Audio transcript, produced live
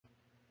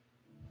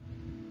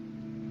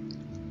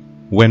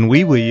When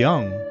we were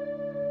young,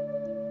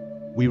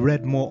 we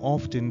read more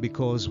often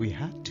because we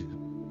had to.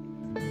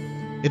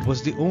 It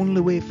was the only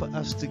way for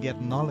us to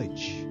get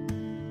knowledge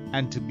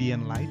and to be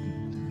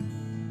enlightened.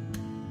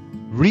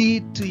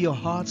 Read to your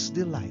heart's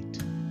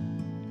delight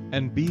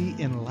and be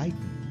enlightened.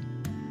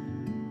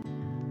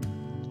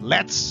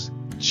 Let's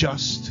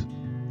just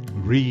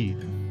read.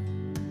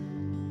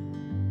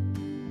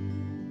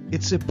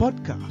 It's a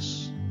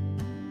podcast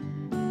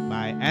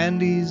by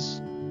Andy's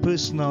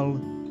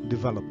Personal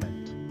Development.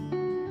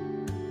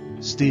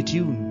 Stay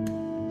tuned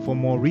for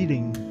more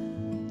reading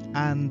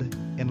and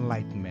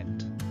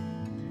enlightenment.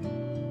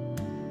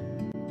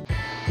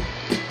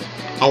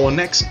 Our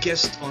next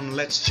guest on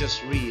Let's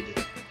Just Read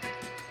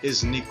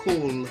is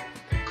Nicole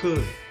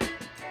Kerr.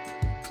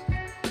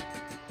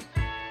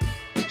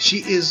 She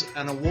is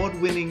an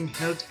award-winning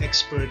health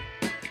expert,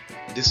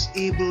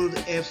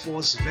 disabled Air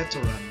Force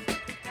veteran,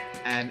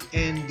 and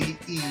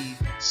NDE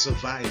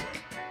survivor.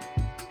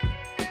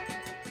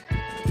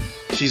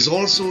 She's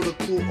also the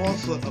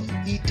co-author of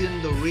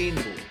Eating the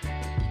Rainbow,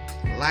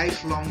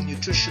 Lifelong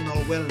Nutritional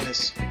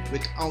Wellness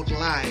Without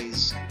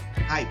Lies,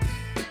 Hype,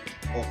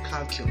 or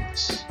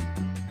Calculus.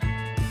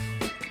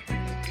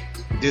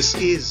 This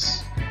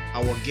is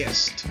our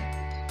guest.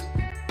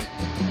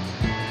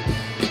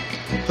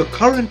 Her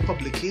current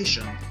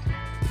publication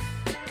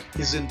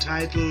is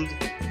entitled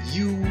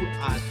You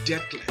Are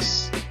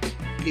Deathless.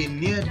 A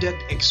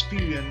near-death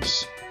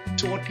experience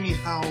taught me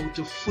how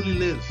to fully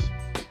live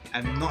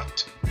and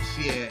not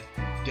fear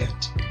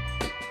death.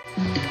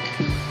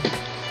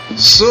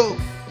 So,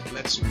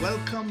 let's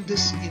welcome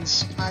this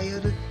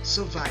inspired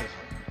survivor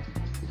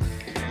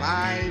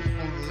live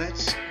on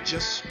Let's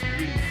Just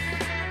Read,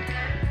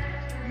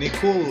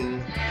 Nicole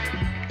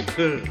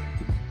Kerr.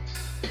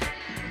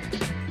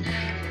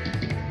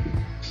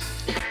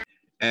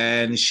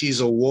 And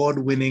she's an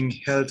award-winning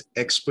health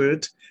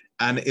expert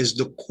and is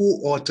the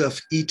co-author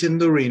of Eating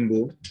the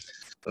Rainbow,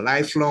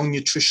 Lifelong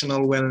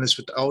Nutritional Wellness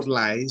Without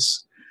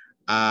Lies,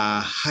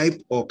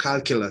 Hype or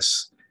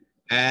Calculus.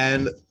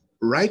 And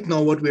right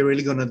now what we're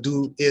really going to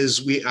do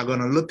is we are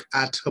going to look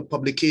at her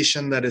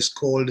publication that is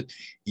called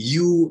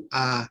You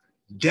Are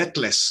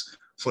Deathless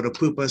for the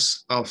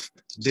purpose of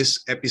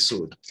this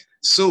episode.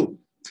 So,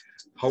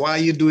 how are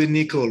you doing,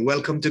 Nicole?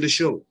 Welcome to the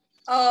show.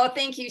 Oh,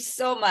 thank you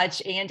so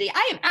much, Andy.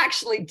 I am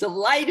actually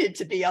delighted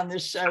to be on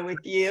this show with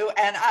you,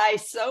 and I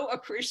so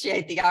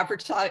appreciate the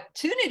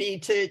opportunity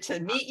to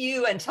meet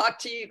you and talk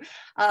to you,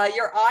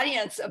 your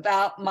audience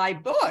about my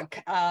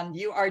book,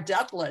 You Are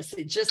Deathless.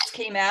 It just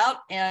came out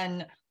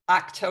in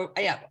October,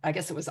 I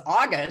guess it was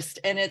August,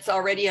 and it's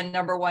already a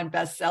 #1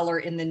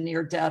 bestseller in the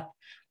near-death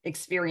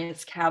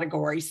experience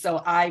category.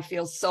 So I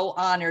feel so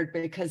honored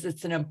because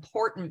it's an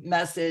important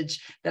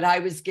message that I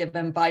was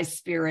given by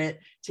Spirit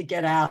to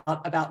get out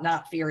about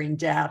not fearing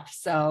death.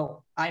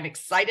 So I'm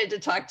excited to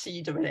talk to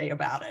you today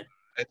about it.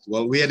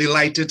 Well, we are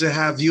delighted to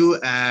have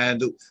you,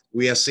 and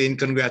we are saying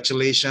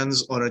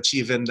congratulations on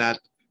achieving that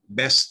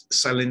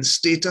best-selling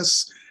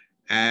status.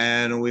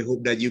 And we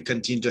hope that you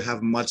continue to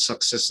have much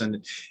success, and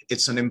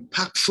it's an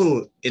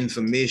impactful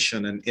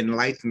information and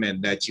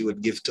enlightenment that you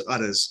would give to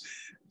others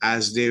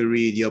as they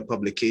read your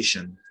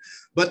publication.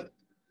 But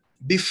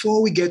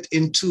before we get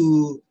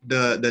into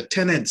the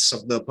tenets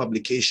of the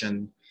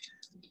publication,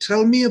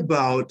 tell me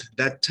about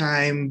that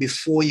time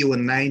before you were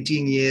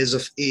 19 years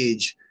of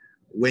age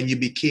when you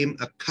became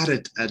a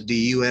cadet at the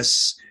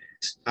U.S.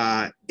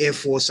 Air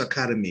Force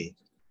Academy.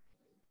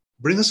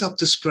 Bring us up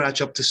to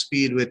scratch, up to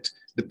speed with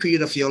the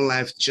period of your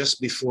life just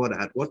before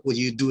that. What were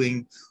you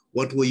doing?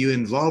 What were you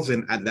involved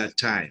in at that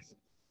time?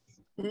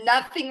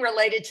 Nothing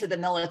related to the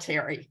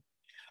military.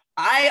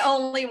 I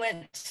only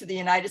went to the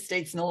United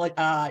States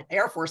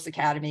Air Force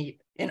Academy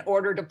in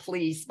order to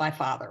please my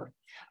father.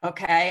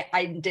 Okay.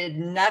 I did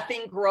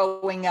nothing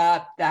growing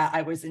up that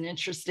I wasn't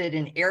interested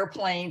in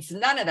airplanes,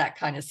 none of that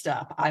kind of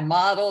stuff. I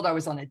modeled, I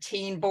was on a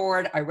teen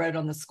board, I wrote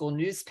on the school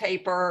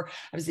newspaper,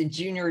 I was in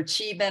junior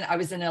achievement, I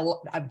was in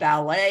a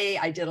ballet,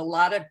 I did a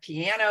lot of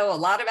piano, a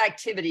lot of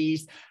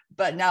activities,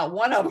 but not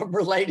one of them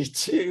related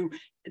to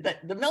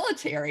the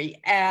military.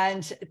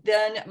 And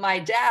then my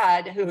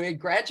dad, who had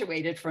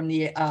graduated from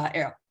the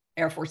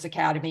Air Force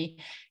Academy,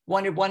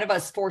 wanted one of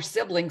us 4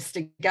 siblings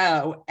to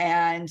go.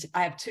 And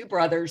I have 2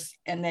 brothers,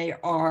 and they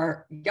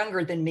are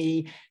younger than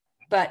me,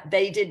 but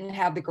they didn't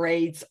have the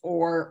grades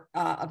or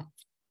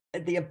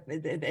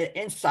the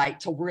insight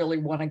to really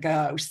want to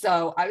go.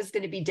 So I was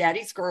going to be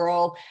daddy's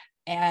girl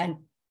and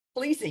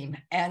please him.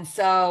 And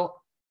so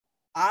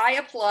I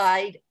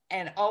applied,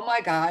 and oh my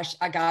gosh,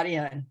 I got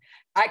in.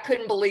 I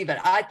couldn't believe it.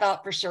 I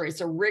thought for sure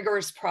it's a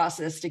rigorous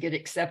process to get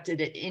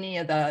accepted at any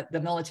of the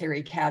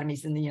military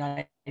academies in the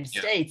United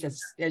States,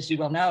 as you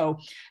well know.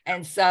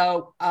 And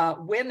so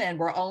women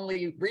were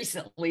only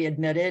recently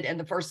admitted, and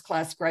the first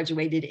class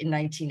graduated in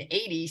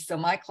 1980. So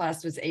my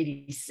class was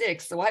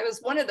 86. So I was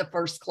one of the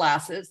first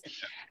classes.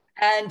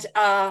 And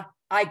I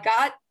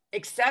got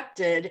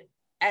accepted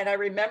And I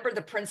remember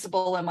the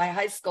principal in my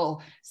high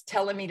school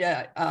telling me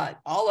to,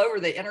 all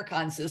over the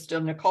intercom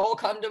system, Nicole,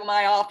 come to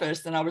my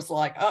office. And I was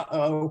like,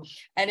 uh-oh.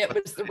 And it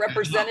was the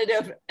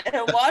representative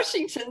in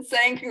Washington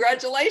saying,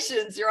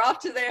 congratulations, you're off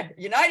to the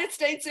United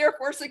States Air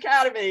Force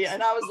Academy.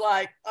 And I was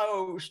like,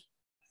 oh,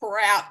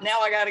 crap, now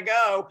I got to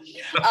go.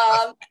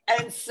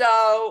 And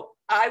so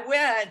I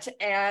went,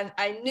 and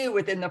I knew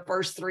within the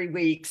first 3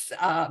 weeks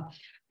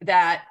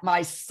that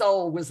my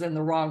soul was in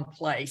the wrong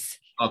place.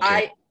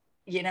 Okay.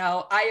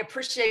 I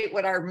appreciate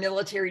what our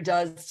military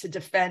does to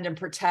defend and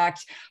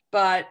protect,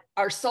 but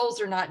our souls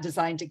are not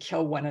designed to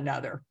kill one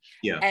another.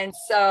 Yeah. And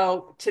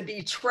so to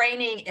be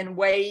training in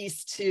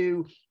ways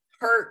to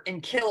hurt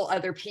and kill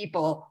other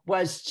people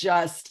was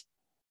just,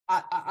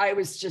 I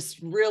was just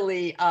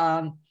really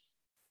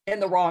in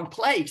the wrong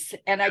place.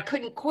 And I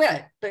couldn't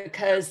quit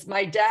because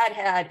my dad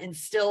had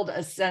instilled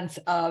a sense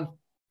of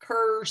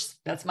Kerr's,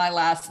 that's my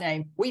last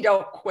name. We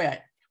don't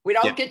quit. We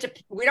don't get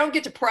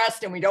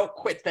depressed, and we don't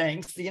quit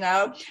things,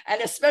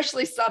 and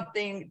especially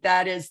something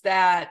that is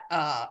that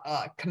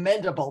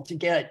commendable to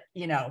get,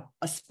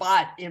 a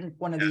spot in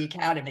one of the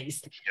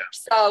academies. Yeah.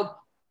 So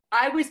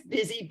I was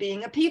busy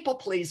being a people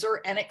pleaser,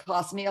 and it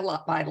cost me a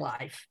lot my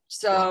life.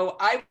 So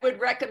I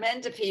would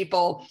recommend to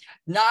people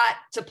not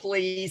to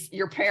please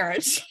your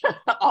parents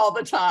all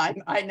the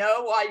time. I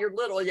know while you're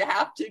little, you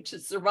have to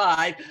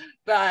survive,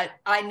 but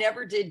I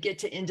never did get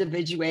to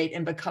individuate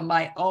and become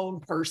my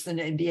own person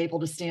and be able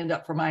to stand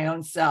up for my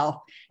own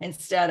self.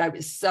 Instead, I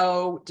was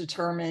so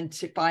determined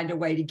to find a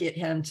way to get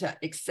him to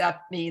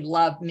accept me,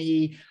 love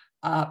me,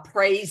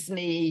 praise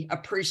me,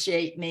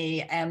 appreciate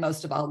me, and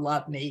most of all,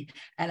 love me.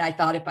 And I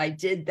thought if I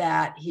did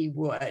that, he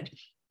would.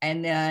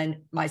 And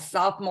then my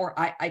sophomore,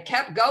 I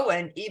kept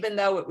going, even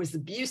though it was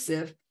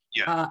abusive,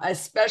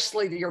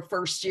 especially your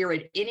first year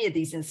at any of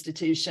these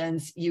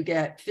institutions. You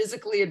get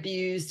physically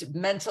abused,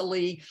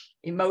 mentally,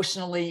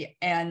 emotionally,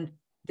 and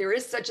there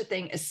is such a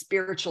thing as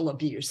spiritual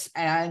abuse.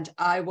 And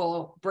I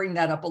will bring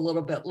that up a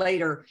little bit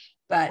later,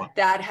 but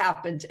that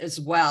happened as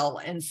well.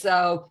 And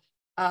so,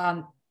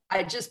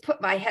 I just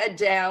put my head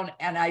down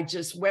and I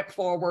just went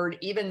forward,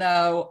 even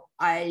though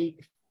I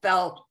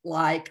felt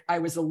like I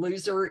was a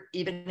loser,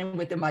 even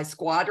within my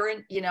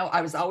squadron.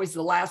 I was always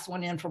the last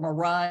one in from a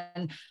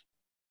run.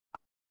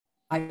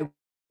 But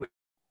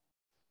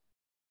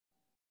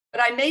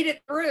I made it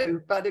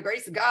through by the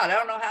grace of God. I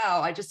don't know how.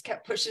 I just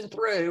kept pushing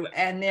through.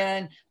 And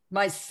then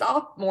my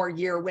sophomore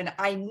year, when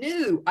I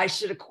knew I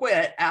should have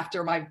quit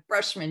after my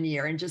freshman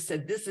year and just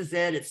said, this is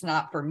it, it's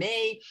not for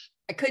me,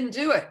 I couldn't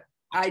do it.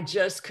 I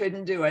just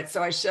couldn't do it.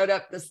 So I showed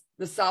up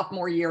the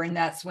sophomore year, and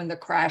that's when the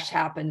crash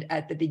happened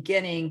at the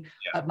beginning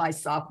of my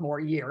sophomore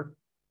year.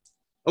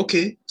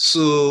 Okay.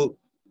 So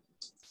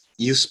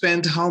you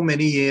spent how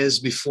many years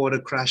before the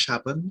crash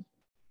happened?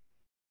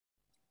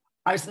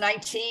 I was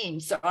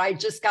 19. So I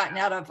just gotten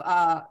out of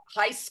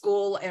high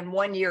school and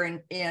 1 year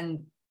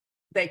in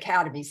the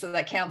academy. So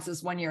that counts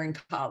as 1 year in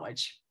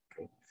college.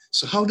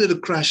 So how did the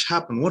crash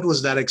happen? What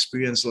was that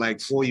experience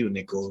like for you,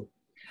 Nicole?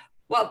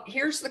 Well,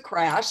 here's the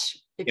crash.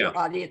 If your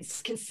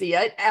audience can see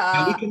it.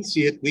 We can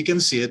see it. We can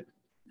see it.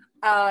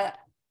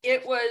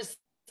 It was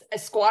a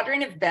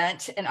squadron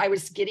event, and I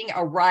was getting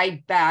a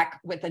ride back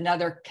with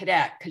another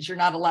cadet because you're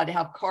not allowed to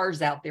have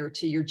cars out there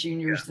to your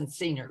juniors and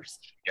seniors.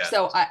 Yeah.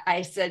 So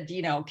I said,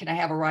 can I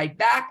have a ride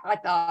back? I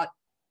thought,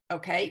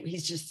 okay,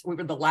 we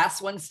were the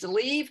last ones to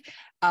leave.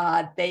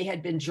 They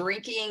had been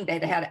drinking.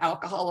 They'd had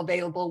alcohol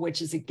available,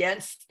 which is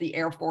against the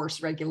Air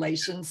Force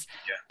regulations.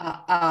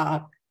 Yeah.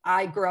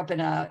 I grew up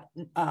in a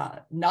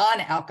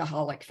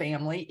non-alcoholic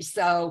family.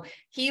 So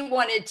he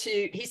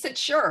said,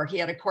 sure. He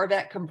had a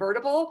Corvette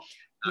convertible.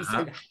 He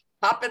said,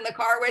 hop in the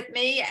car with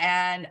me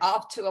and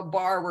off to a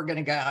bar we're going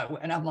to go.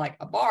 And I'm like,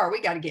 a bar?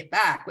 We got to get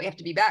back. We have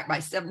to be back by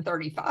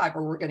 7:35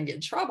 or we're going to get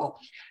in trouble.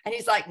 And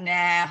he's like,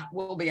 nah,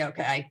 we'll be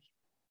okay.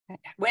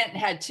 Went and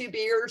had 2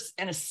 beers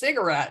and a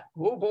cigarette.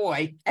 Oh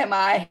boy, and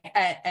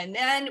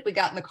then we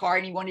got in the car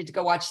and he wanted to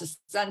go watch the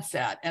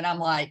sunset. And I'm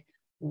like,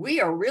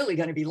 we are really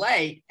going to be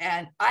late.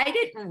 And I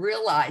didn't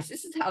realize,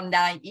 this is how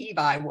naive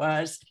I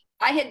was.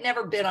 I had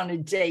never been on a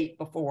date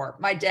before.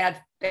 My dad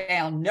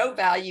found no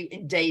value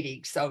in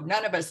dating. So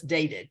none of us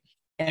dated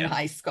in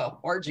high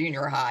school or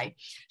junior high.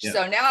 Yeah.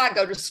 So now I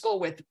go to school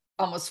with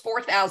almost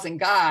 4,000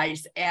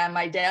 guys. And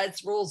my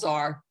dad's rules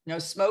are no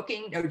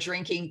smoking, no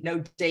drinking,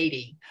 no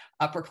dating,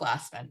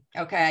 upperclassmen.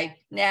 Okay.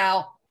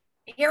 Now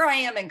here I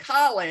am in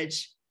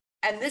college,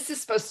 and this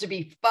is supposed to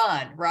be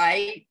fun,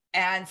 right?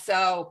 And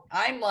so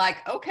I'm like,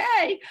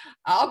 okay,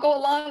 I'll go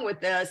along with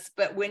this.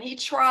 But when he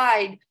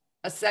tried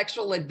a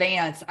sexual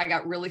advance, I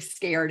got really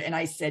scared and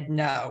I said,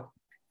 no,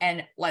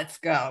 and let's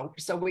go.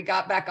 So we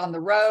got back on the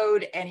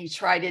road and he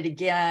tried it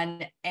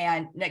again.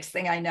 And next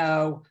thing I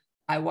know,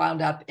 I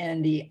wound up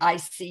in the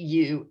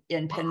ICU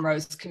in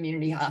Penrose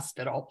Community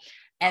Hospital.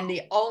 And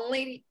the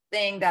only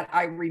thing that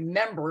I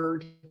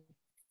remembered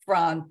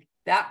from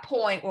that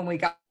point when we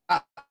got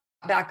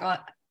back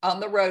on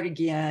the road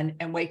again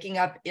and waking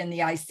up in the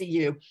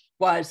ICU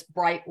was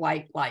bright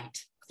white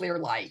light, clear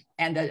light.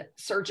 And the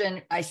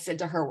surgeon, I said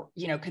to her,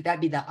 you know, could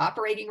that be the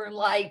operating room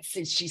lights?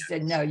 And she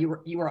said, no,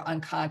 you were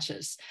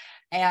unconscious.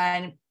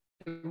 And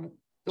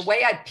the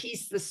way I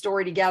pieced the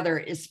story together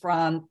is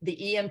from the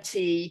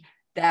EMT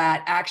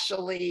that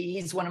actually,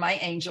 he's one of my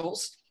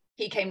angels.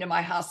 He came to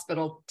my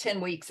hospital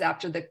 10 weeks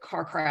after the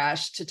car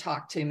crash to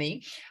talk to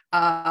me.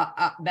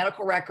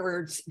 Medical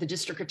records, the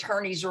district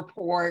attorney's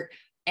report,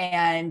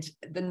 and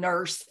the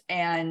nurse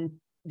and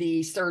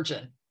the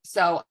surgeon.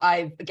 So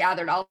I've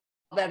gathered all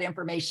that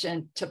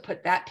information to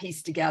put that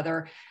piece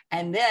together.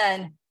 And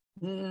then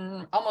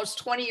almost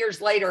 20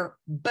 years later,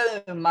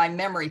 boom, my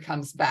memory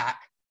comes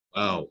back.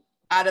 Wow.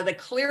 Out of the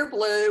clear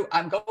blue,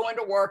 I'm going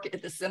to work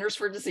at the Centers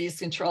for Disease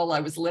Control. I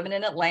was living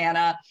in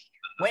Atlanta,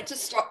 went to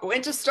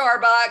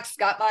Starbucks,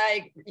 got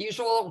my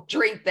usual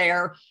drink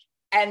there,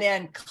 and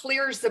then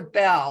clears the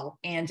bell,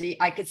 Andy.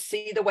 I could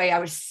see the way I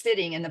was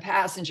sitting in the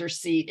passenger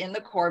seat in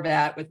the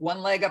Corvette with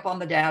one leg up on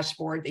the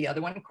dashboard, the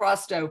other one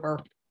crossed over.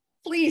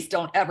 Please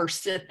don't ever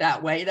sit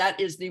that way. That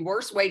is the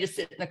worst way to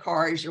sit in the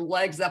car, is your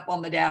legs up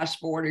on the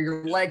dashboard or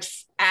your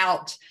legs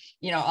out,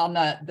 you know, on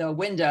the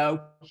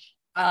window.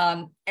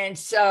 And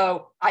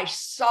so I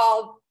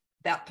saw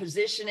that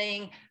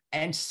positioning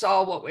and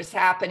saw what was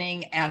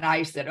happening. And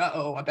I said,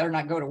 uh-oh, I better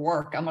not go to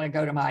work. I'm going to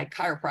go to my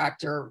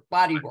chiropractor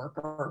body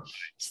worker.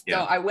 So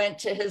I went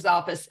to his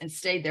office and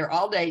stayed there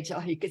all day till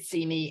he could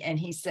see me. And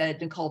he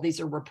said, Nicole, these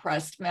are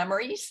repressed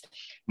memories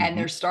and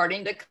they're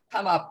starting to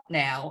come up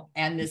now.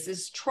 And this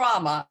is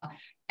trauma.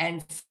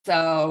 And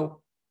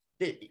so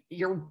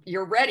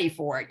you're ready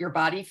for it. Your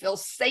body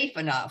feels safe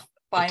enough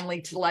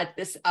finally to let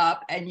this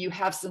up, and you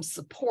have some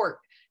support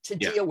to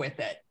deal with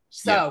it.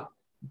 So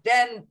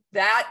then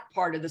that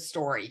part of the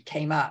story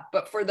came up.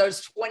 But for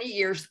those 20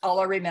 years, all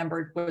I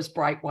remembered was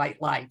bright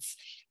white lights.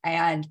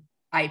 And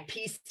I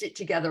pieced it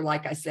together,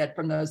 like I said,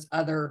 from those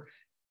other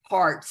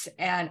parts.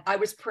 And I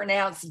was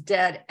pronounced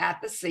dead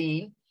at the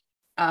scene.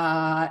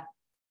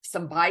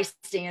 Some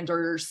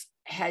bystanders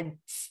had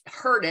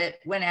heard it,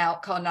 went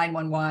out, called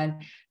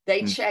 911.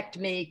 They checked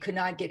me, could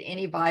not get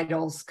any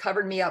vitals,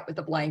 covered me up with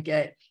a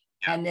blanket.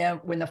 And then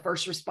when the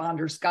first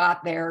responders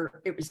got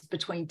there, it was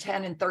between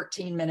 10 and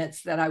 13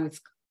 minutes that I was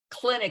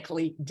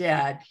clinically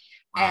dead.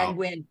 Wow. And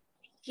when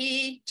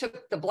he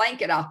took the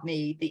blanket off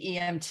me, the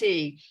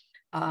EMT,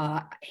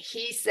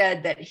 he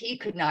said that he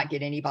could not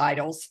get any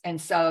vitals. And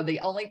so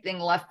the only thing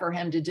left for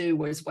him to do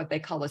was what they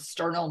call a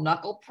sternal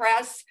knuckle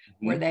press,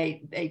 where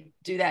they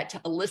do that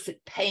to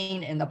elicit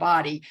pain in the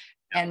body.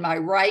 And my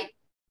right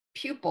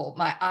pupil,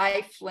 my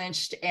eye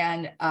flinched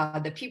and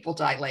the pupil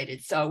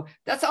dilated. So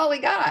that's all he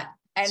got.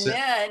 And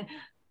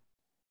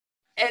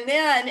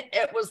then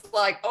it was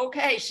like,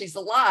 okay, she's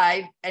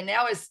alive. And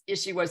now his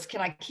issue was,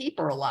 can I keep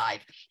her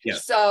alive? Yeah.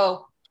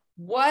 So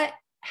what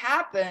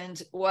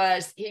happened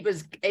was he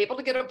was able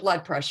to get a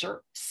blood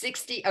pressure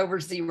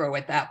 60/0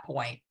 at that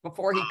point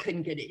before he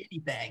couldn't get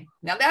anything.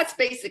 Now that's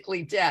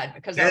basically dead,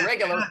 because our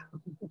regular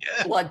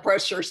blood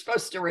pressure is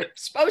supposed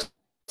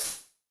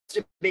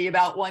to be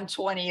about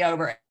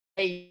 120/80.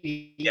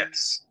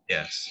 Yes.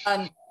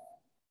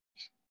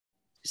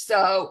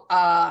 So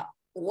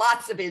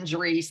lots of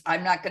injuries.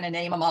 I'm not going to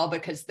name them all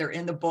because they're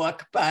in the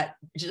book, but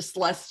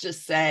let's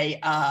just say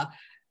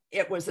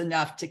it was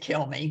enough to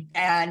kill me.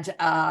 And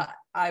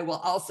I will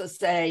also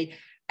say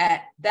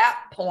at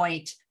that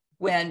point,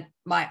 when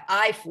my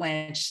eye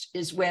flinched,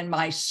 is when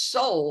my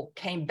soul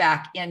came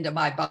back into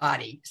my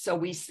body. So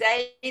we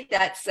say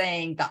that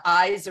saying, the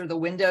eyes are the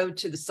window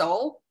to the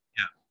soul.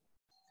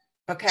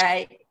 Yeah.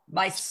 Okay.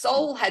 My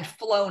soul had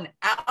flown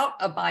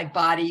out of my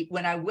body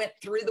when I went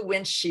through the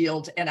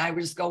windshield and I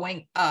was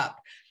going up.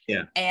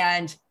 Yeah.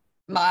 And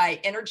my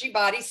energy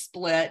body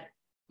split.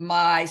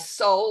 My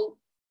soul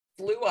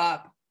flew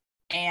up,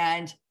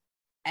 and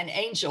an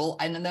angel,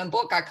 and in the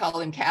book, I call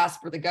him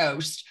Casper the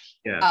Ghost,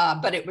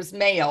 but it was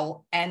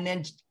male. And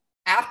then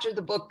after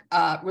the book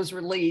was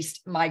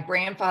released, my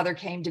grandfather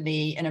came to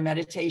me in a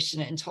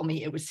meditation and told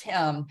me it was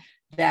him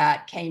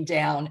that came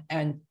down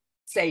and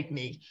saved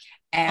me.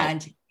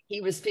 And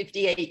he was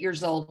 58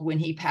 years old when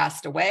he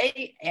passed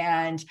away,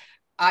 and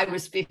I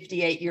was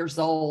 58 years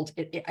old.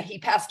 He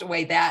passed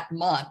away that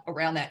month,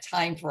 around that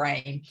time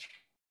frame,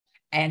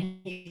 and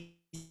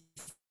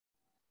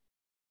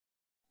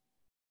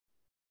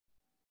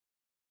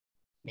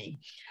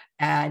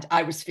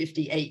I was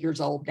 58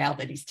 years old now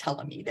that he's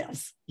telling me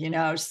this,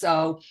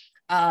 so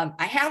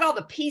I had all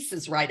the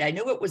pieces right. I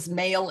knew it was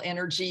male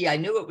energy. I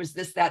knew it was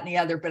this, that, and the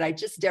other, but I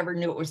just never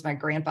knew it was my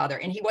grandfather.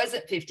 And he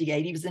wasn't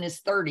 58. He was in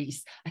his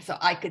 30s. So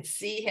I could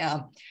see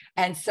him.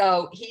 And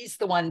so he's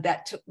the one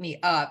that took me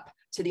up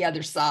to the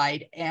other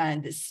side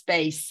and the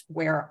space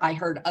where I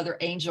heard other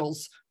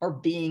angels or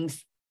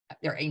beings,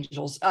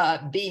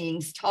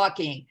 beings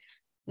talking.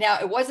 Now,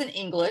 it wasn't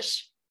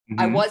English.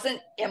 I wasn't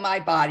in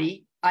my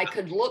body. I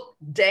could look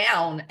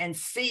down and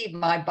see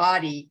my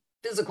body,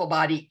 physical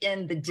body,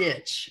 in the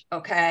ditch.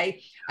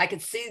 Okay. I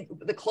could see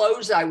the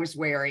clothes I was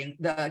wearing,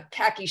 the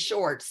khaki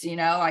shorts,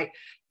 I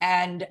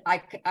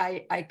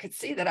could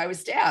see that I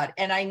was dead.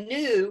 And I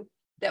knew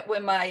that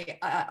when my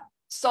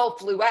soul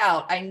flew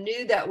out, I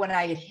knew that when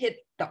I had hit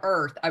the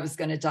earth, I was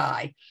going to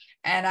die.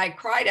 And I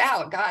cried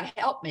out, God,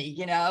 help me,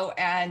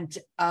 and,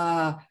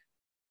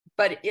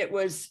 but it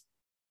was,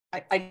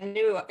 I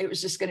knew it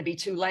was just going to be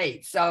too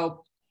late.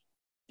 So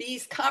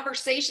these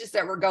conversations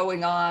that were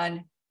going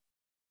on,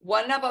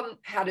 one of them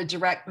had a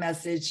direct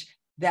message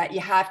that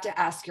you have to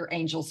ask your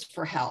angels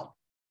for help.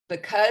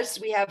 Because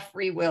we have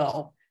free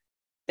will,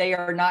 they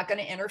are not going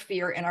to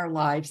interfere in our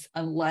lives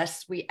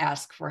unless we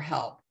ask for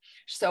help.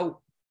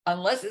 So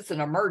unless it's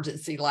an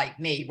emergency like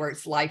me, where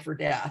it's life or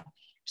death.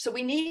 So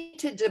we need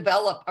to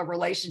develop a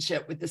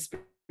relationship with the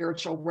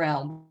spiritual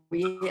realm.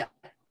 We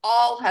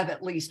all have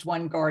at least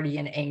one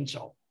guardian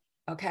angel,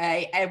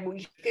 okay? And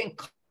we can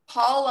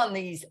call on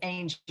these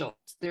angels.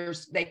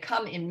 They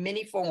come in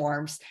many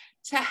forms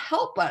to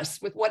help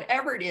us with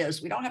whatever it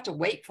is. We don't have to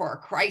wait for a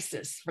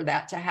crisis for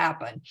that to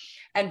happen,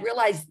 and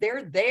realize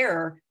they're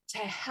there to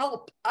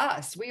help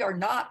us. We are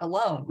not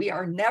alone. We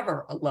are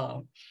never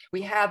alone.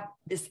 We have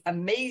this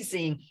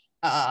amazing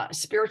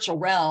spiritual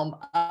realm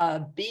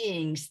of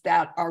beings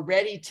that are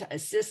ready to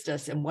assist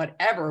us in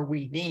whatever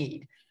we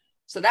need.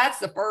 So that's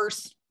the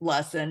first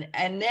lesson.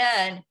 And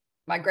then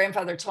my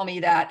grandfather told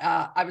me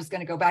that I was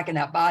going to go back in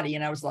that body.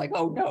 And I was like,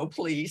 oh, no,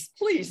 please,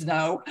 please,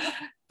 no.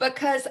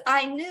 Because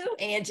I knew,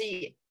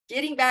 Angie,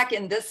 getting back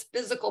in this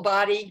physical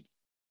body,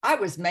 I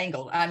was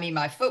mangled. I mean,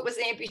 my foot was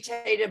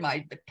amputated,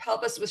 my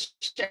pelvis was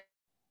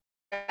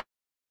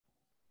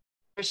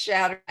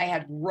shattered. I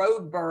had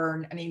road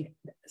burn. I mean,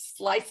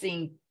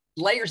 slicing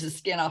layers of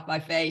skin off my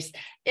face.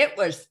 It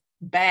was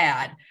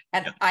bad.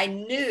 And I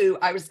knew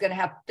I was going to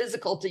have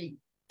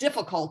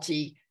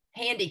difficulty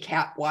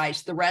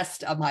handicap-wise the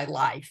rest of my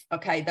life.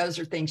 Okay, those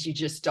are things you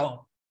just don't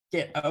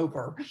get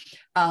over.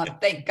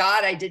 Thank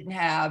God I didn't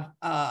have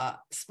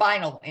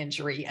spinal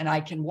injury and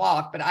I can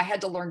walk, but I had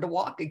to learn to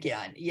walk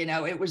again.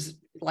 It was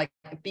like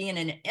being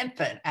an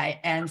infant.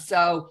 And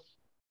so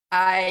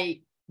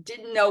I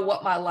didn't know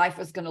what my life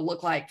was going to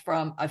look like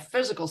from a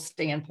physical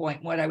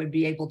standpoint, what I would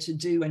be able to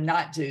do and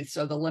not do.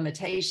 So the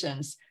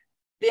limitations.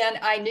 Then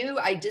I knew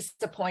I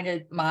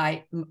disappointed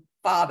my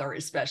father,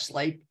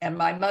 especially, and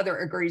my mother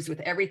agrees with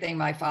everything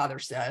my father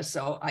says.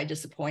 So I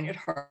disappointed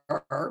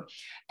her.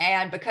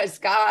 And because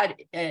God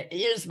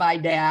is my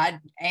dad,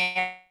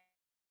 and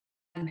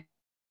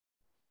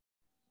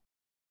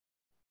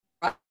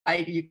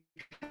I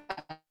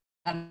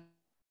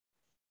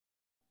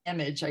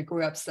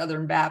grew up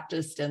Southern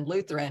Baptist and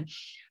Lutheran.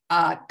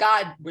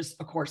 God was,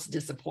 of course,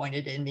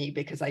 disappointed in me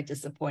because I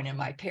disappointed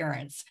my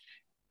parents.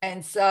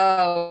 And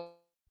so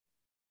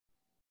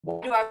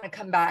why do I want to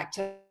come back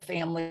to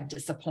family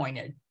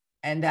disappointed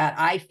and that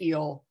I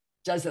feel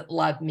doesn't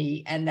love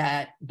me and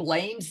that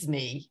blames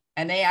me?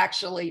 And they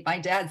actually, my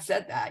dad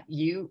said that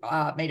you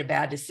made a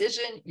bad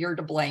decision. You're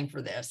to blame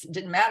for this. It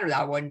didn't matter that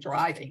I wasn't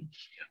driving.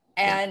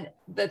 And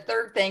the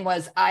third thing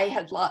was I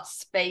had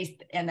lost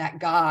faith in that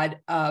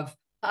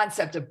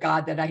concept of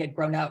God that I had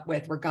grown up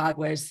with, where God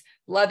was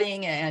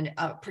loving and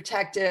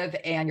protective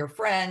and your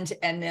friend.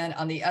 And then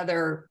on the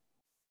other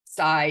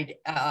side,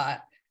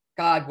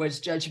 God was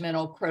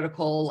judgmental,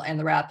 critical, and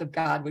the wrath of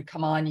God would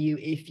come on you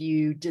if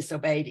you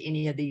disobeyed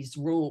any of these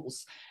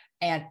rules.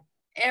 And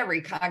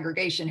every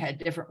congregation had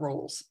different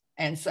rules.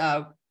 And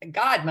so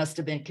God must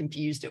have been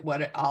confused at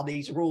what all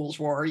these rules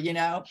were,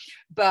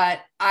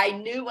 But I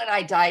knew when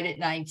I died at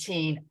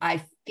 19,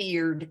 I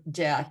feared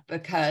death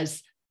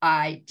because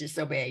I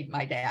disobeyed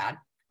my dad.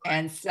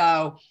 And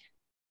so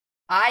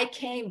I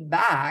came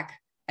back,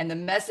 and the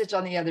message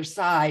on the other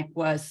side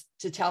was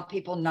to tell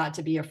people not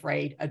to be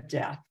afraid of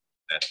death.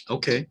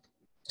 Okay.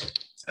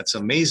 That's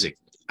amazing.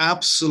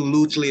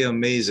 Absolutely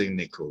amazing,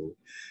 Nicole.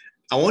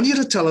 I want you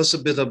to tell us a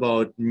bit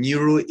about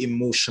Neuro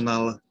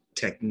Emotional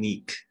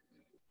Technique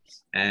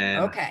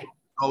and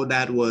how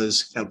that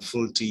was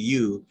helpful to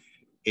you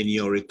in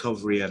your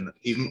recovery and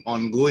even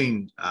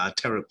ongoing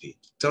therapy.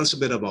 Tell us a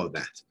bit about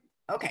that.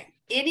 Okay.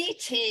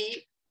 NET,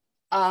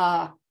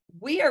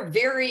 we are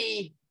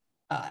very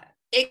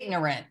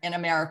ignorant in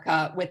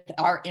America with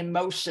our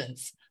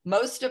emotions.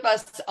 Most of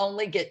us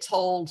only get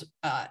told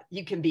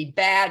you can be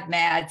bad,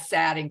 mad,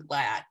 sad, and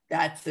glad.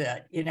 That's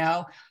it,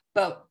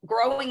 But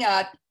growing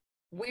up,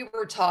 we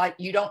were taught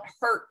you don't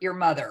hurt your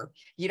mother.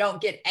 You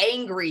don't get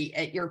angry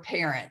at your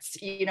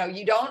parents. You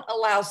don't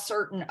allow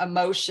certain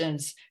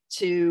emotions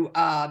to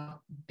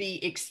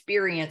be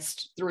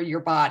experienced through your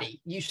body.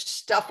 You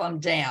stuff them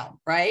down,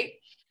 right?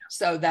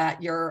 So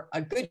that you're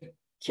a good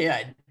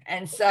kid.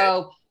 And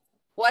so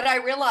what I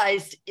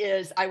realized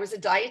is I was a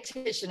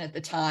dietitian at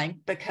the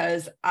time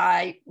because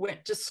I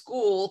went to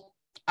school.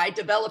 I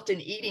developed an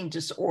eating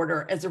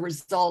disorder as a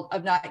result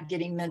of not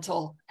getting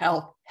mental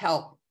health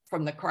help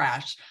from the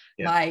crash.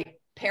 Yeah. My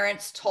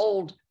parents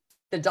told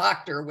the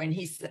doctor when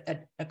he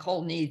said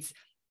Nicole needs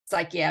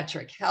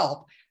psychiatric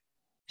help,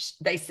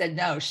 they said,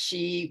 no,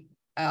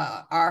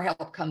 our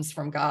help comes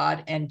from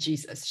God and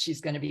Jesus.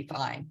 She's going to be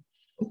fine.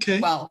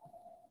 Okay.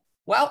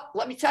 Well,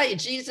 let me tell you,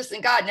 Jesus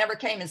and God never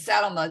came and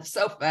sat on the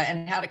sofa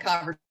and had a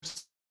conversation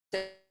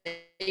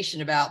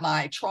about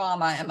my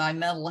trauma and my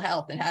mental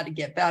health and how to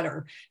get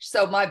better.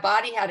 So my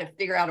body had to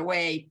figure out a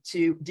way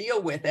to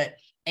deal with it.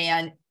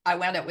 And I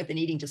wound up with an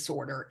eating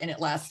disorder, and it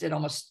lasted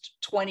almost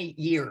 20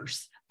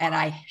 years. And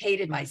I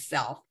hated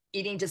myself.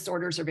 Eating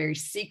disorders are very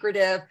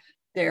secretive.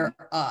 They're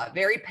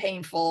very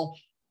painful.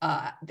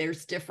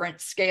 There's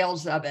different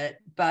scales of it,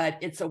 but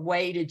it's a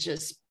way to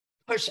just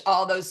push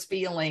all those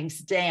feelings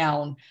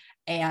down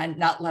and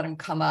not let them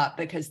come up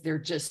because they're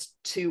just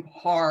too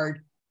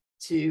hard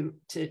to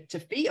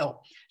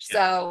feel.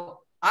 So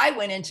I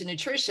went into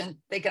nutrition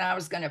thinking I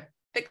was going to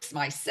fix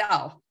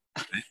myself.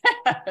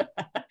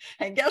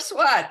 And guess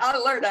what? I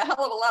learned a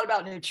hell of a lot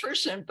about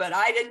nutrition, but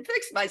I didn't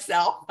fix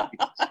myself.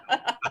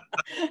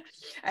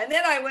 And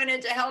then I went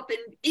into helping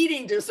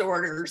eating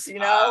disorders, you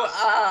know.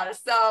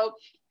 So,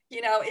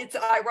 you know, it's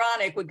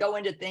ironic. We go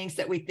into things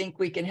that we think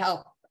we can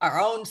help our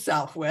own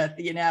self with,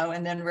 you know,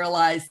 and then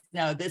realize,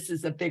 no, this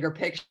is a bigger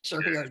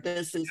picture here.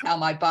 This is how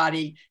my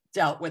body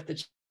dealt with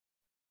the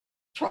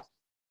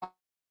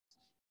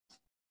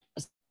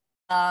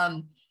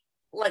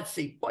let's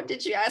see, what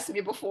did you ask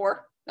me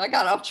before? I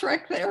got off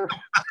track there.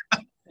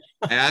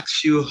 I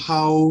asked you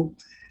how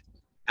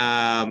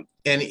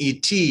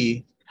NET.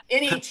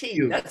 NET,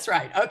 that's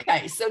right.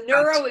 Okay, so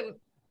Neuro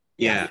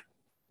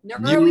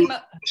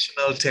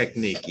Emotional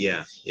Technique.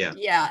 Yeah.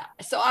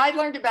 So I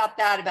learned about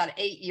that about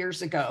 8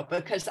 years ago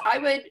because I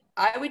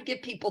would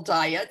give people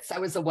diets. I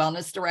was a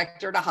wellness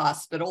director at a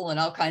hospital and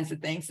all kinds of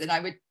things, and I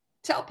would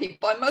tell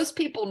people, and most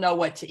people know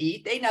what to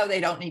eat. They know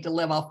they don't need to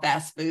live off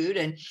fast food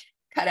and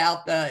cut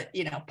out the,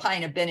 you know,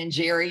 pint of Ben and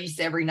Jerry's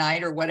every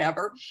night or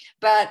whatever.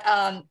 But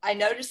I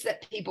noticed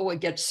that people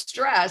would get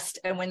stressed,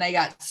 and when they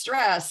got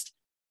stressed,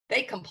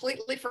 they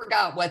completely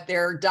forgot what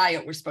their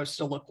diet was supposed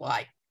to look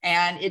like.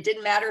 And it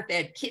didn't matter if they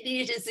had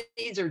kidney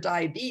disease or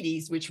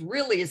diabetes, which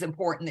really is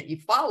important that you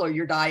follow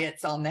your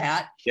diets on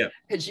that. Yeah.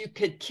 Because you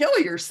could kill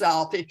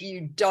yourself if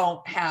you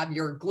don't have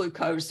your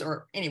glucose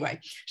or anyway.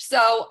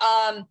 So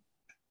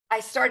I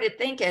started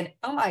thinking,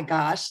 oh my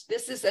gosh,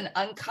 this is an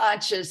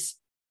unconscious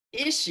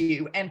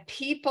issue, and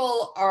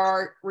people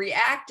are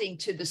reacting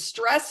to the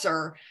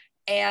stressor.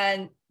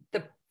 And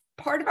the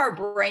part of our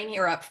brain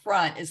here up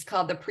front is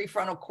called the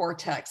prefrontal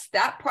cortex.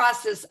 That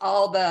processes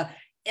all the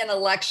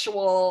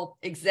intellectual,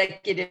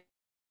 executive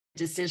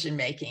decision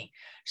making.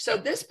 So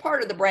this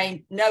part of the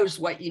brain knows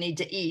what you need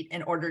to eat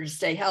in order to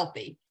stay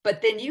healthy.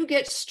 But then you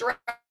get stressed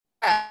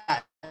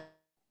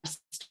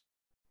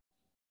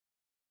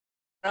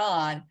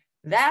on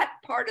that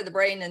part of the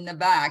brain in the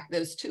back,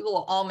 those two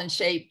little almond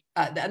shaped,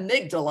 the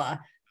amygdala,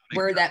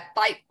 where that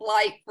fight,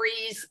 flight,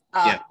 freeze.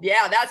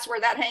 That's where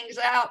that hangs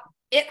out.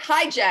 It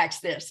hijacks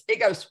this. It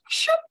goes,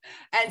 shoop,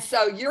 and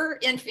so you're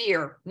in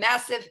fear,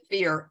 massive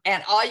fear.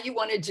 And all you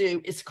want to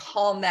do is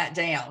calm that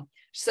down.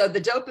 So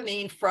the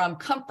dopamine from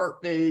comfort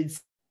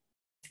foods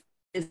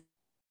is.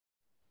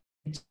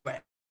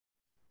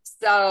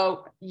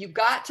 So you've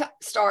got to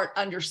start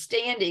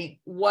understanding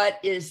what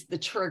is the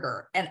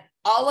trigger. And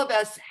all of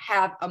us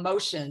have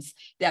emotions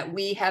that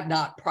we have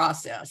not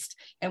processed.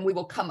 And we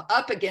will come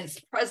up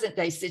against present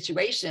day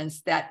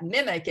situations that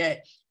mimic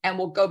it. And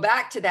we'll go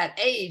back to that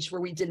age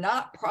where we did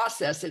not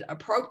process it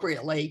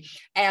appropriately.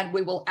 And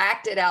we will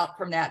act it out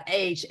from that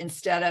age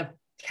instead of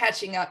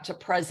catching up to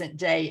present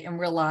day and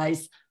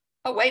realize,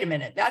 oh, wait a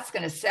minute, that's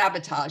going to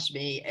sabotage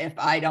me if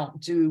I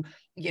don't do,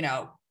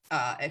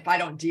 if I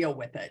don't deal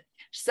with it.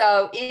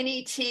 So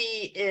NET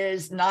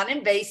is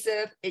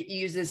non-invasive. It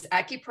uses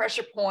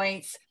acupressure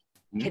points,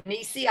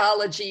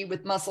 kinesiology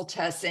with muscle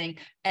testing,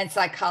 and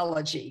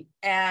psychology.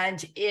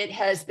 And it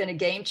has been a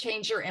game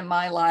changer in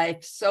my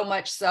life, so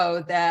much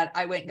so that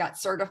I went and got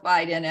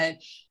certified in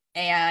it.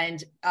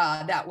 And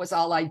that was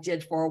all I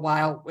did for a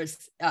while,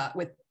 was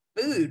with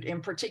food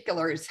in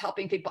particular, is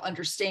helping people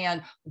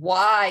understand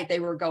why they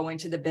were going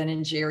to the Ben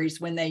and Jerry's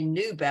when they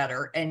knew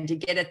better, and to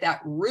get at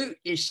that root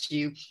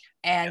issue,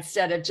 and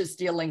instead of just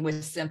dealing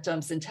with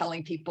symptoms and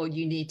telling people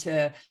you need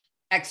to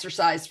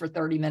exercise for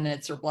 30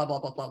 minutes or blah, blah,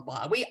 blah, blah,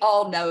 blah. We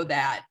all know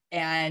that.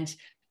 And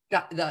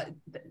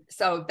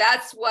so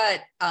that's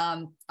what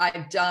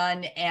I've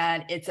done.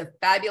 And it's a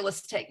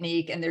fabulous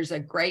technique. And there's a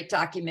great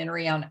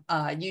documentary on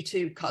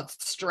YouTube called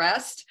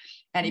Stressed.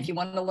 And if you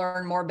want to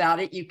learn more about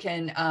it, you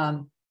can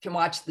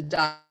watch the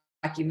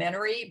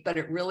documentary, but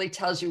it really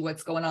tells you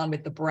what's going on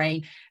with the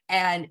brain.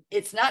 And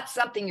it's not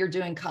something you're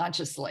doing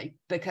consciously,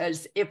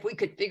 because if we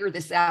could figure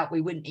this out,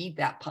 we wouldn't eat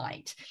that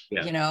pint,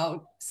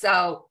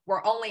 So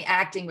we're only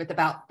acting with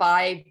about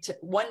 1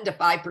 to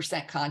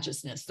 5%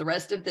 consciousness. The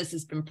rest of this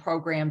has been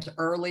programmed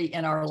early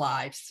in our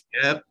lives.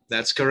 Yep,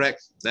 that's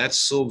correct. That's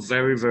so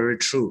very, very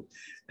true.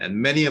 And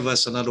many of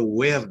us are not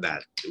aware of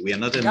that. We are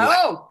not in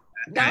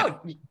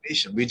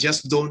information. We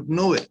just don't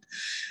know it.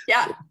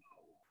 Yeah.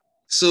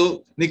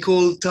 So,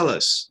 Nicole, tell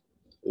us,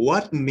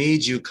 what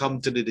made you come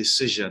to the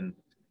decision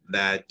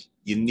that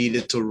you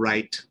needed to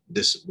write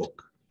this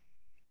book?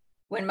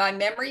 When my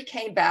memory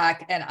came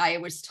back, and I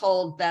was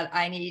told that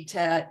I need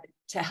to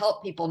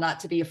help people not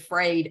to be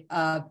afraid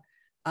of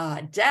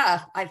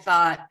death, I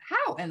thought,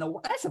 how in the,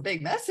 that's a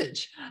big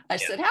message. I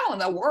said, how in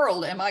the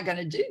world am I going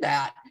to do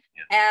that?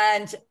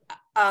 And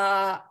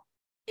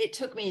it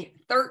took me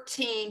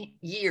 13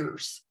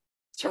 years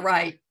to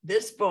write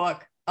this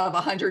book of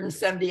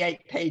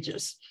 178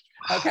 pages.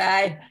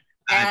 Okay.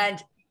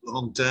 And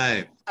long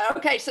time.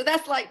 Okay, so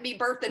that's like me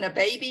birthing a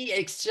baby.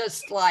 It's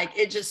just like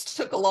it just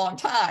took a long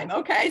time.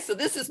 Okay, so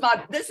this is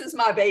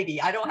my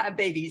baby. I don't have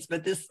babies,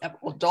 but this,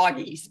 well,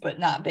 doggies, but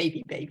not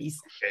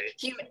babies.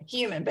 Okay.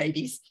 Human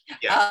babies.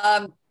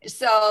 Yeah.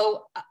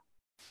 So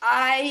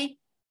I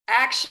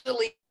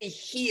actually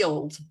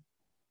healed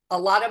a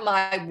lot of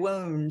my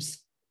wounds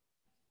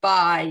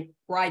by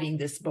writing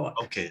this book.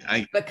 Okay.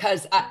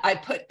 Because I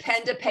put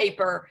pen to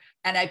paper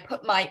and I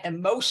put my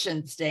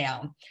emotions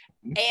down.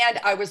 And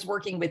I was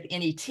working with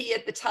NET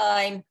at the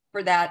time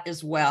for that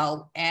as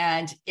well.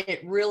 And it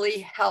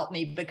really helped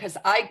me because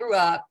I grew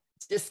up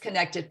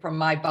disconnected from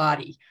my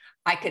body.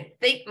 I could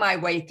think my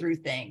way through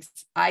things.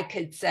 I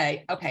could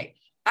say, okay,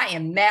 I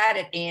am mad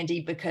at Andy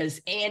because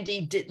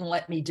Andy didn't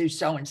let me do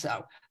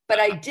so-and-so,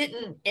 but I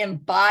didn't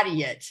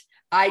embody it.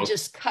 I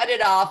just cut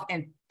it off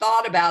and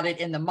thought about it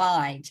in the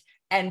mind.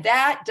 And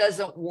that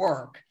doesn't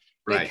work.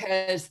 Right.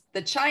 Because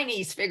the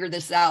Chinese figured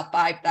this out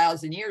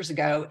 5,000 years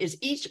ago, is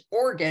each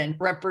organ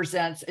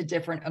represents a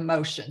different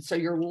emotion. So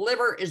your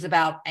liver is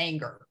about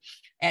anger.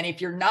 And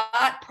if you're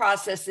not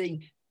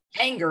processing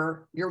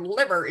anger, your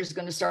liver is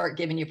going to start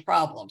giving you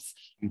problems.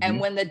 Mm-hmm. And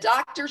when the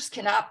doctors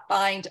cannot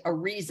find a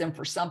reason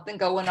for something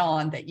going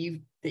on that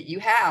you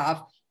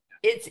have,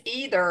 it's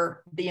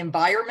either the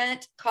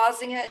environment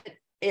causing it,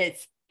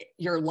 it's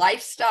your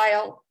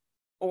lifestyle,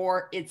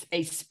 or it's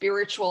a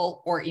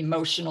spiritual or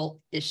emotional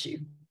issue.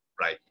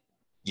 Right.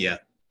 Yeah,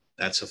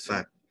 that's a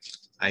fact.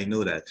 I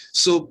know that.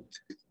 So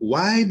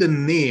why the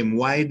name,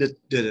 why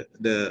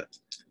the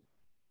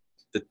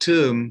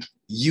term,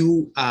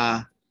 you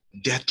are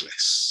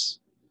deathless?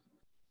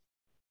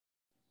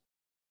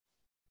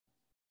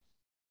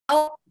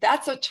 Oh,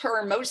 that's a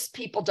term most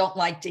people don't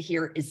like to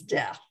hear, is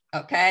death.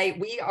 Okay.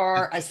 We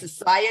are a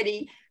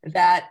society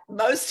that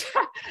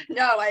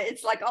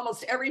it's like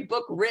almost every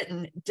book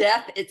written,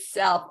 death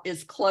itself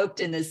is cloaked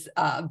in this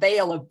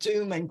veil of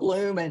doom and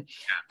gloom. And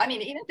I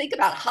mean, even think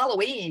about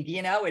Halloween,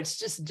 it's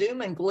just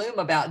doom and gloom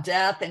about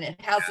death. And it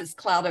has this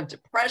cloud of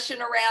depression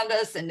around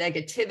us and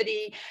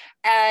negativity.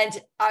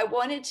 And I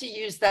wanted to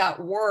use that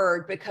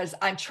word because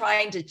I'm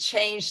trying to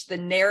change the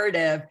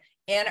narrative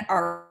in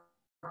our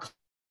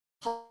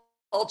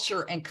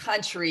culture and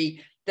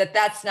country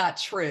that's not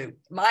true.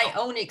 My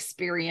own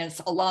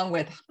experience, along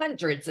with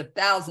hundreds of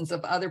thousands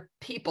of other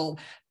people,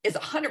 is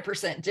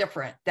 100%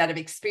 different that have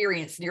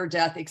experienced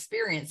near-death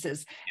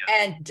experiences. Yeah.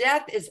 And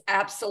death is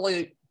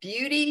absolute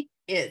beauty,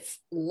 it's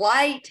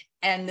light,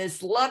 and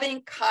this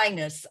loving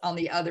kindness on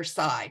the other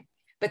side,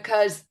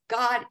 because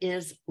God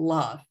is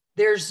love.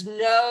 There's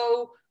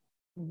no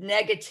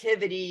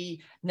negativity,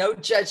 no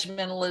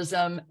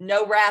judgmentalism,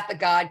 no wrath of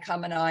God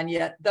coming on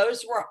yet.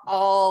 Those were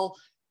all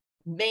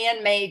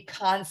man-made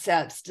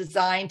concepts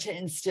designed to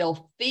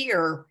instill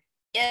fear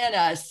in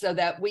us so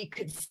that we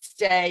could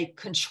stay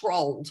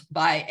controlled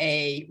by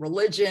a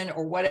religion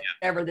or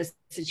whatever the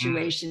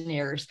situation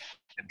is.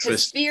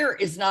 Because fear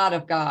is not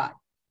of God.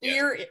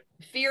 Fear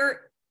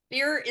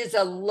is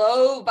a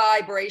low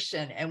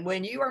vibration. And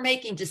when you are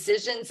making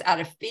decisions out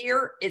of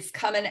fear, it's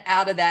coming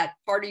out of that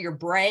part of your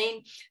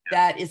brain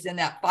that is in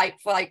that fight,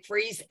 flight,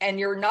 freeze. And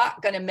you're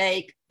not going to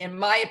make, in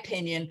my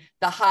opinion,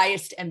 the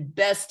highest and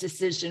best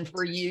decision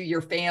for you,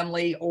 your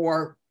family,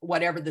 or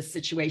whatever the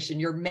situation.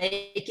 You're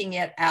making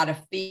it out of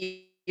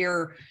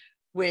fear,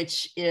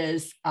 which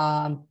is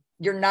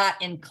you're not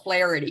in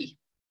clarity.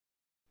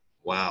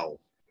 Wow.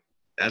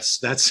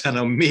 That's an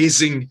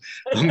amazing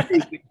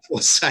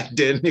foresight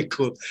there,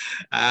 Nicole.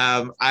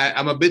 I'm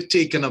a bit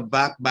taken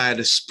aback by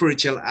the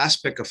spiritual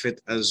aspect of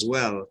it as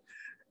well,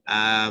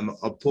 as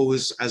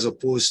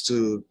opposed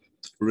to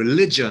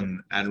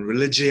religion and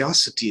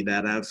religiosity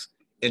that have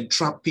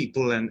entrapped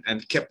people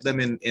and kept them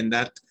in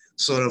that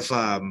sort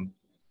of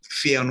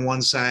fear on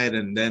one side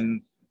and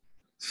then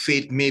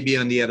faith maybe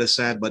on the other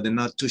side, but they're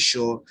not too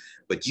sure.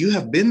 But you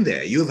have been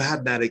there. You've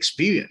had that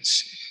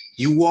experience.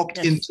 You walked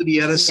into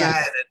the other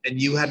side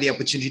and you had the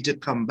opportunity to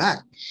come back.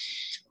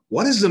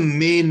 What is the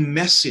main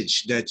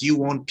message that you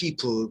want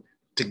people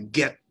to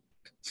get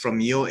from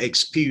your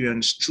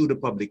experience through the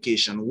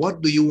publication?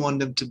 What do you want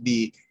them to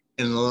be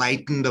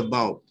enlightened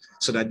about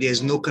so that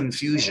there's no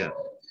confusion?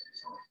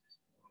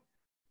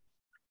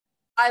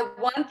 I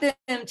want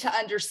them to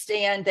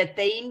understand that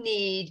they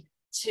need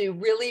to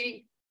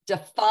really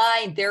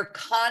define their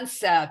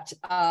concept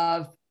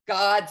of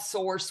God,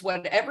 source,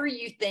 whatever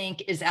you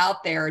think is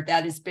out there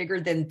that is bigger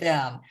than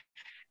them,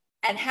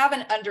 and have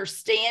an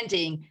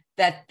understanding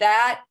that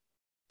that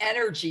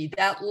energy,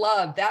 that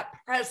love, that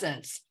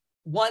presence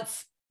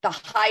wants the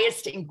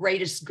highest and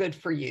greatest good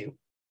for you,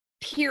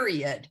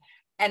 period.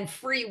 And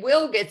free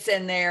will gets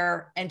in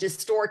there and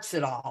distorts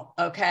it all,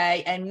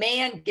 okay? And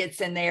man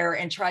gets in there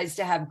and tries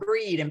to have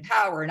greed and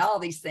power and all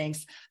these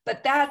things,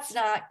 but that's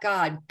not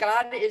God.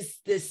 God is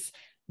this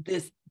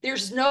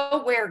there's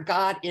nowhere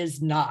God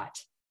is not.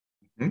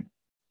 Mhm.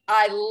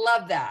 I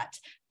love that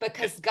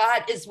because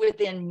God is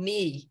within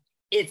me.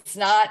 It's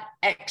not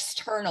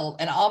external.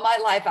 And all my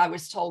life, I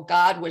was told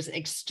God was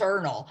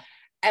external.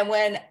 And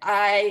when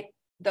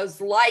those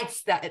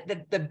lights,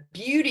 the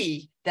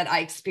beauty that I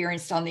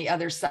experienced on the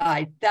other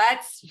side,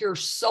 that's your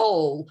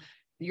soul,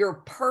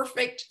 your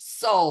perfect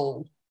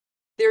soul.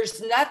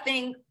 There's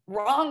nothing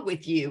wrong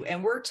with you.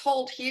 And we're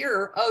told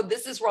here, oh,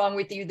 this is wrong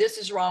with you. This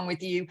is wrong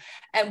with you.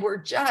 And we're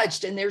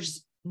judged. And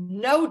there's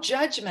no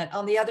judgment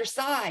on the other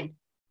side.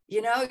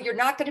 You know, you're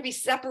not going to be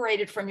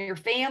separated from your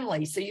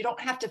family. So you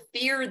don't have to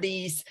fear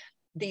these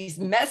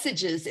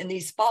messages and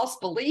these false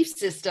belief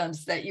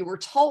systems that you were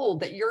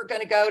told that you're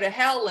going to go to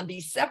hell and be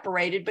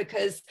separated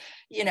because,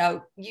 you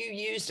know, you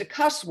used a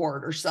cuss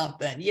word or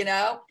something, you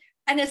know.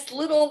 And it's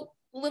little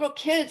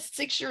kids,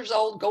 6 years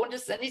old, going to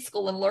Sunday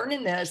school and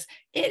learning this,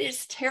 it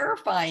is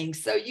terrifying.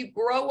 So you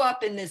grow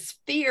up in this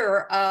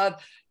fear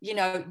of, you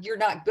know, you're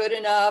not good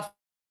enough.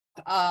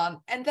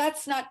 And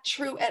that's not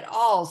true at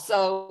all.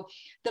 So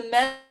the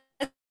message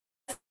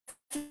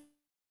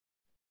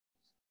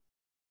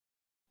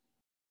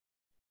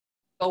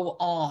go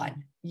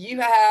on. You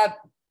have,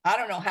 I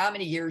don't know how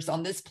many years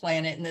on this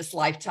planet in this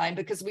lifetime,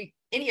 because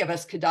any of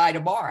us could die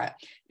tomorrow. Yep.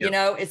 You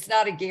know, it's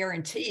not a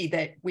guarantee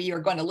that we are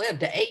going to live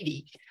to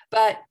 80,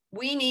 but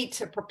we need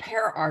to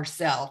prepare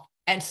ourselves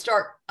and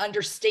start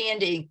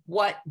understanding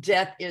what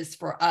death is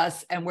for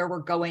us and where we're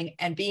going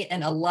and be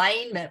in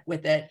alignment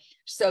with it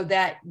so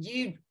that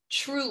you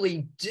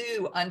truly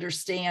do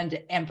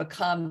understand and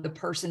become the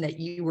person that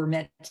you were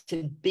meant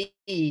to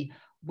be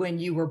when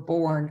you were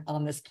born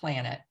on this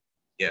planet.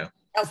 Yeah.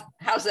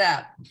 How's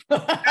that?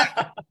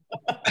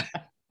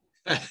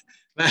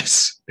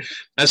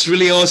 That's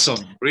really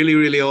awesome. Really,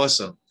 really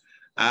awesome.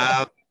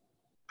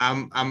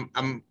 I'm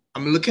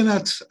looking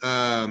at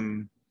a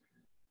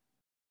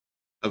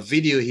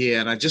video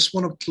here, and I just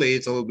want to play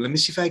it. Let me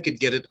see if I could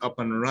get it up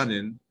and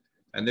running.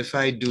 And if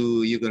I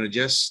do, you're gonna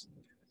just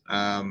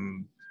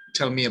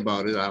tell me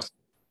about it after.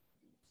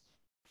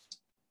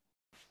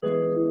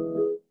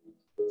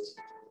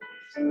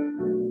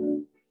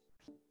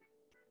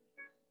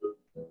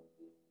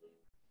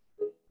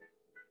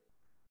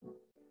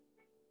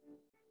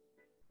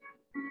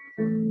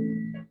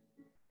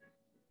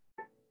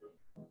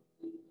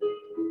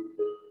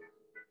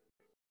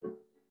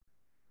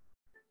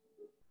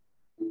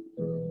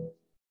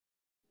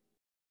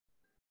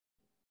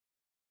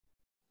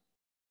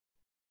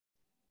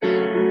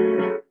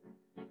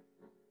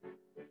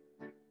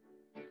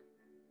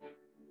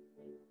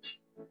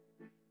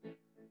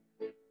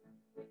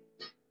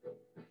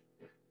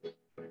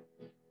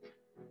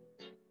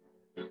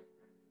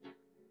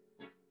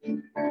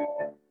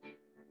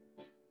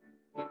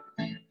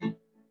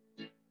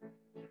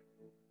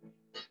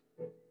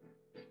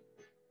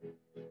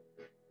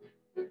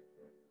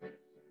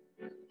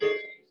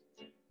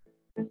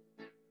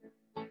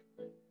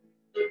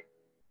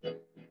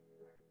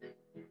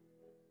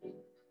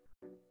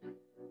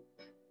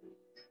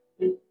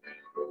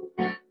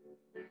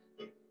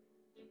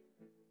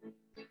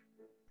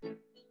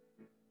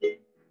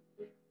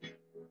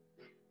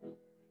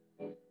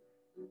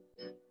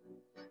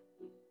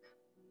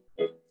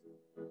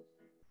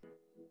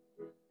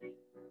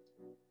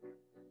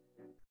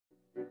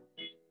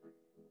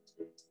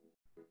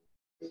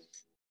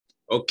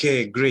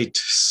 Okay, great.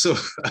 So,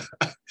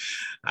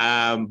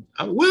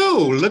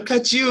 whoa, look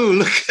at you,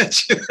 look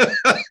at you.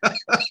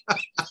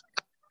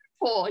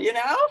 Cool, you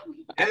know?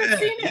 I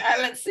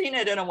haven't seen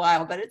it in a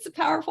while, but it's a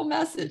powerful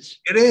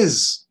message. It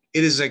is.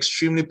 It is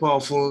extremely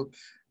powerful.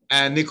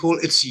 And Nicole,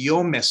 it's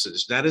your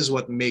message. That is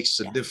what makes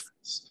the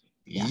difference.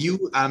 Yeah.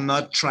 You are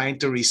not trying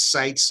to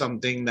recite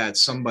something that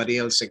somebody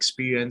else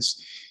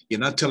experienced.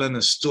 You're not telling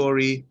a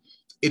story.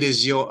 It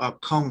is your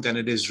account and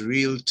it is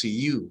real to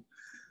you.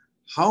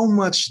 How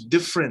much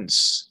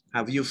difference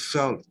have you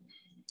felt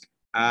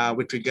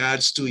with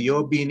regards to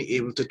your being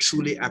able to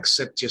truly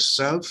accept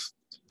yourself,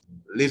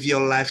 live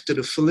your life to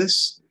the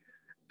fullest,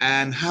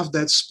 and have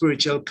that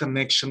spiritual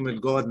connection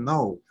with God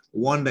now,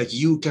 one that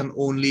you can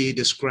only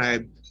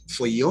describe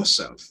for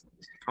yourself?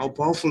 How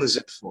powerful is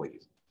it for you?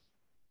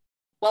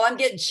 Well, I'm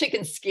getting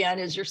chicken skin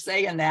as you're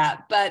saying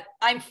that, but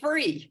I'm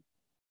free.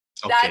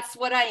 Okay. That's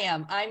what I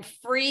am. I'm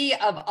free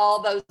of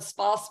all those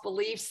false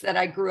beliefs that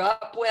I grew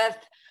up with.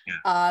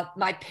 Yeah.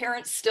 My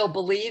parents still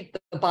believe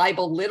the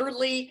Bible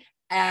literally,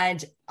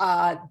 and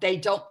they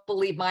don't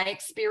believe my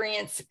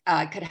experience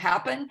could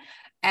happen.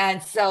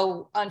 And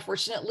so,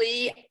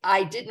 unfortunately,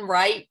 I didn't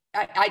write.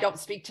 I don't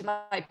speak to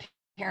my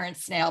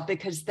parents now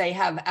because they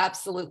have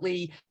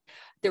absolutely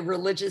the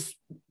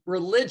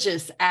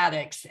religious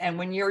addicts. And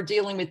when you're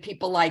dealing with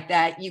people like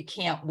that, you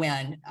can't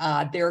win.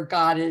 Their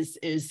God is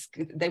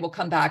they will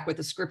come back with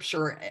a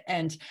scripture.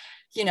 And,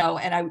 you know,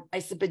 and I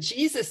said, but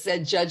Jesus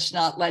said, judge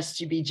not lest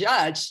you be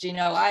judged. You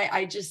know,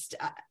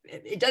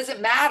 it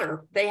doesn't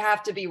matter. They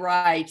have to be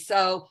right.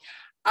 So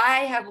I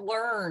have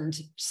learned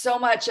so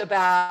much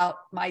about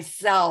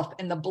myself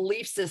and the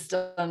belief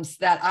systems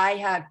that I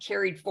have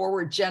carried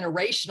forward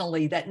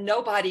generationally that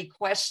nobody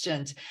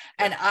questioned.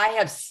 And I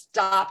have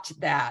stopped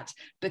that,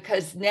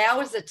 because now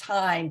is the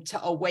time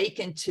to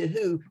awaken to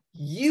who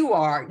you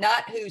are,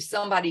 not who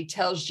somebody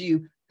tells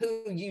you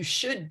who you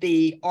should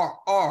be or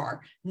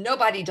are.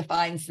 Nobody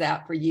defines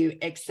that for you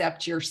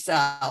except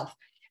yourself.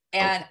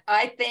 And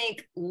I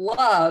think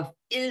love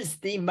is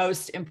the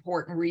most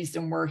important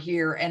reason we're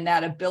here, and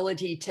that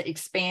ability to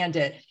expand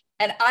it.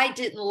 And I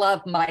didn't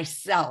love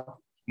myself.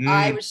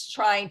 I was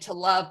trying to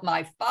love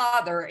my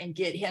father and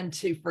get him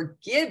to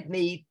forgive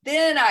me.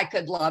 Then I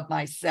could love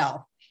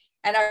myself.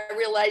 And I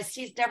realized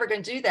he's never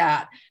going to do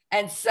that.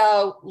 And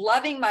so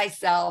loving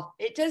myself,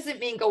 it doesn't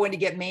mean going to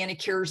get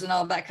manicures and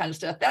all that kind of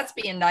stuff. That's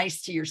being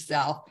nice to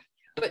yourself.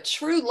 But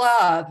true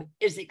love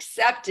is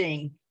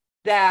accepting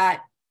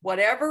that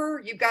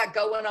whatever you got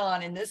going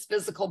on in this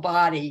physical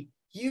body,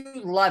 you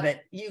love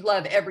it. You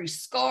love every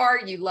scar.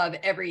 You love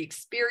every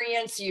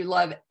experience. You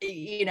love,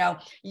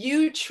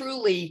 you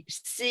truly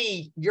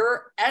see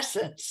your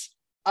essence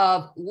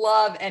of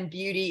love and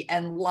beauty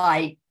and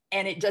light.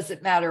 And it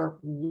doesn't matter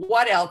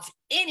what else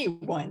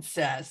anyone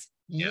says.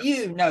 Yes.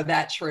 You know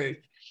that truth.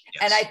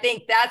 Yes. And I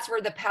think that's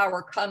where the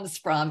power comes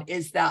from,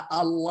 is that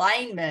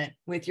alignment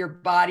with your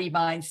body,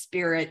 mind,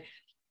 spirit.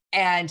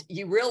 And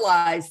you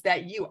realize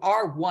that you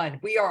are one.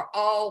 We are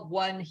all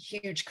one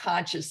huge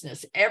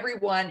consciousness.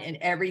 Everyone and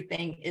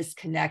everything is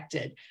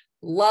connected.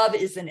 Love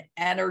is an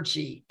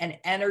energy, and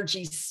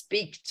energies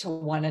speak to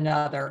one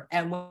another.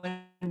 And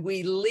when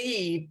we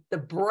leave, the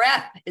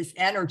breath is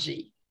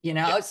energy,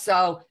 Yes.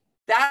 So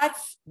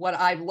that's what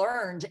I've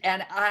learned,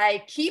 and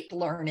I keep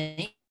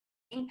learning.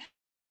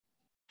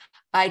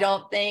 I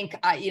don't think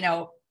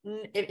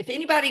if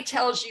anybody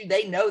tells you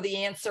they know the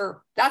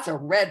answer, that's a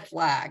red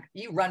flag.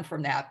 You run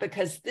from that,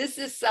 because this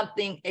is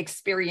something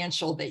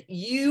experiential that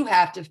you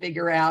have to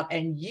figure out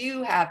and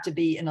you have to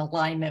be in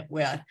alignment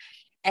with.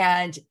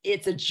 And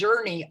it's a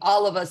journey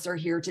all of us are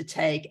here to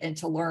take, and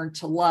to learn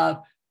to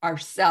love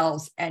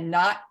ourselves and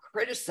not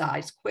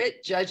criticize.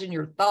 Quit judging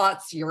your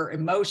thoughts, your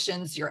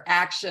emotions, your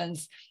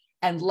actions,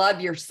 and love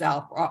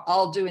yourself. We're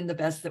all doing the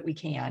best that we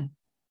can.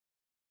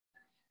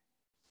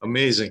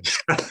 Amazing.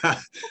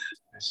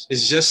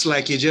 It's just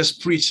like you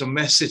just preached a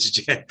message,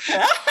 Jen.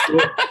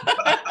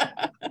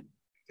 I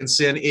can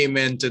say an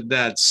amen to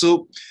that.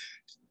 So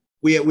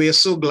we are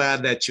so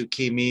glad that you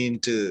came in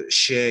to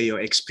share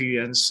your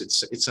experience.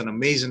 It's an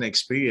amazing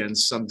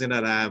experience, something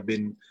that I've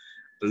been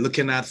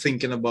looking at,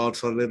 thinking about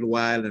for a little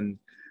while. And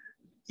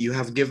you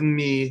have given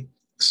me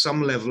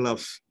some level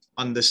of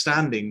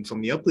understanding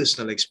from your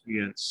personal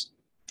experience.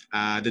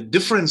 The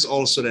difference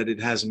also that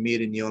it has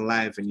made in your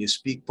life, and you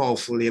speak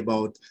powerfully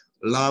about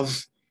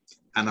love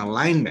and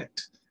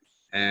alignment,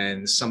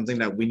 and something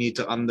that we need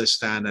to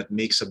understand that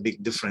makes a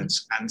big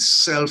difference, and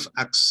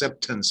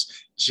self-acceptance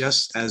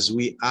just as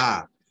we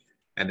are.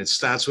 And it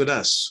starts with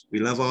us. We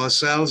love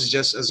ourselves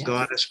just as Yes.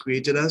 God has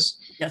created us.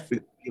 Yes.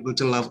 We're able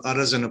to love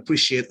others and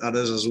appreciate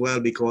others as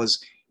well,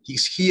 because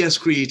he has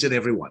created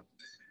everyone.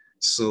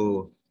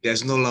 So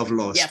there's no love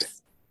lost.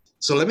 Yes.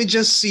 So let me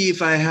just see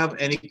if I have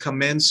any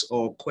comments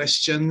or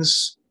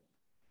questions.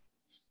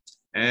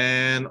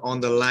 And on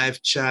the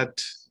live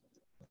chat,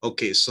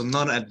 okay, so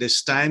none at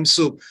this time.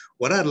 So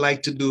what I'd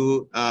like to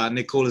do,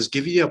 Nicole, is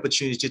give you the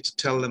opportunity to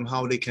tell them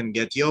how they can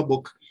get your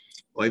book,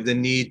 or if they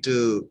need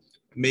to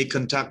make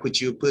contact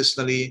with you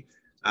personally,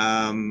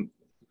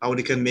 how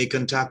they can make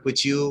contact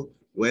with you,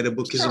 where the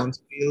book is on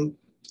sale,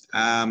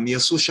 your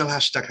social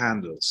hashtag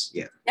handles.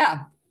 Yeah.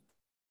 Yeah.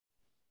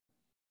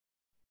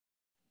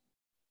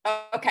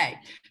 Okay,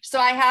 so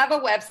I have a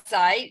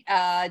website,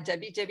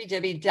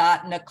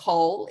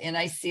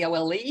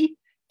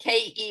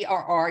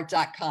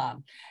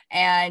 www.NicoleKerr.com.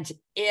 And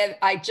if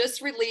I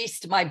just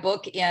released my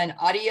book in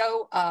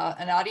audio,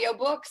 an audio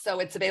book, so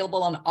it's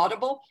available on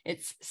Audible.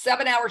 It's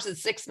 7 hours and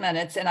 6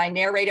 minutes, and I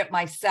narrate it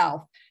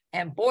myself.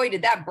 And boy,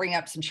 did that bring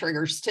up some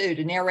triggers too,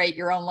 to narrate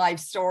your own life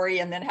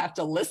story and then have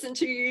to listen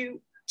to you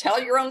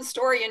tell your own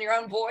story in your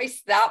own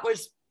voice. That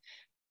was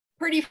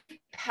pretty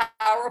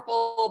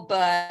powerful,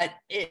 but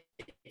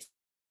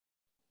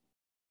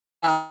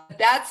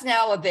that's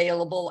now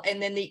available. And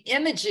then the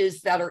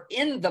images that are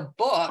in the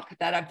book,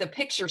 the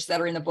pictures that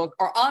are in the book,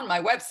 are on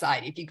my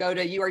website. If you go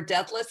to You Are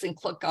Deathless and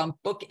click on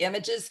book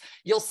images,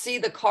 you'll see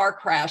the car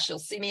crash. You'll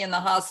see me in the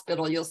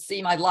hospital. You'll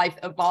see my life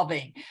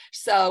evolving.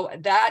 So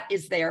that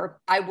is there.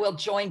 I will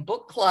join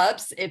book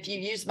clubs. If you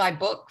use my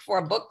book for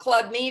a book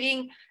club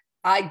meeting,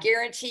 I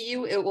guarantee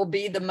you it will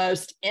be the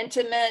most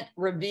intimate,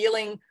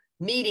 revealing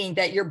meeting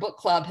that your book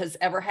club has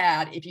ever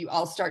had. If you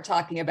all start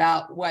talking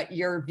about what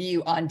your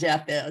view on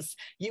death is,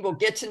 you will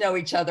get to know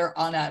each other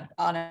on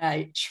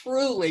a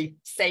truly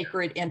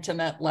sacred,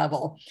 intimate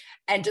level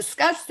and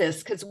discuss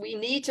this, because we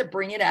need to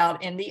bring it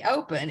out in the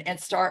open and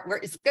start where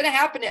it's going to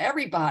happen to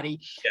everybody.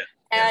 Yeah.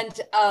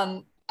 And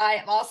I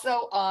am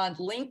also on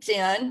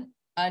LinkedIn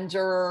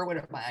under, what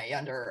am I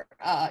under?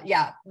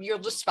 You'll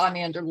just find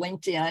me under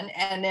LinkedIn,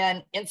 and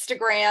then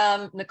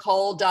Instagram,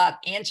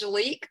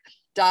 Nicole.Angelique.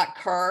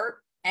 Nicole.Kerr,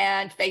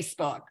 and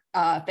Facebook,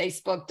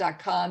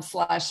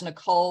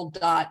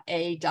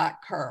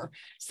 facebook.com/Nicole.A.Kerr.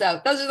 So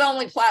those are the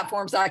only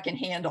platforms I can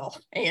handle,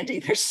 Andy.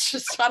 There's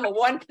just, I'm a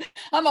one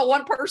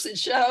person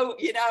show,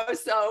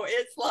 so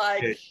it's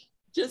like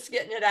just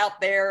getting it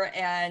out there.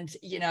 And,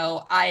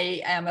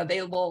 I am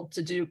available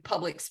to do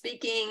public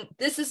speaking.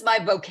 This is my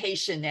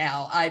vocation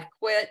now. I've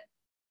quit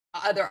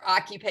other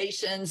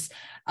occupations,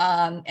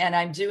 and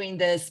I'm doing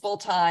this full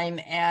time,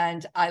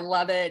 and I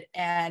love it.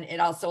 And it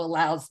also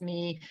allows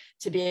me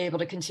to be able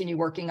to continue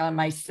working on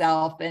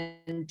myself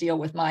and deal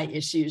with my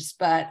issues.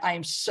 But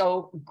I'm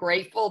so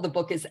grateful the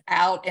book is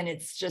out and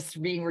it's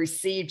just being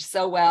received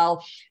so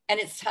well. And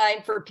it's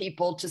time for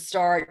people to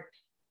start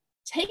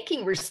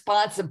taking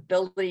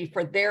responsibility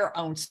for their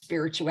own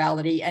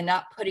spirituality and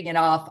not putting it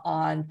off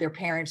on their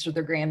parents or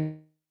their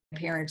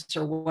grandparents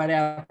or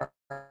whatever.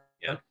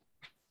 Yeah.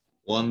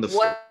 Wonderful.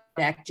 What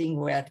connecting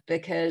with,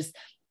 because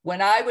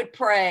when I would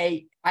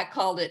pray, I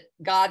called it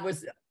God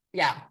was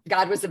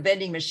a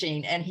vending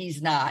machine, and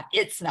he's not.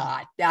 It's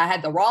not. I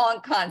had the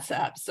wrong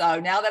concept. So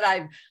now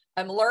that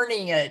I'm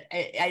learning it,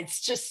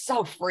 it's just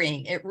so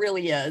freeing. It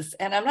really is.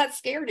 And I'm not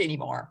scared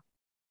anymore.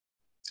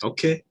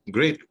 Okay,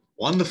 great.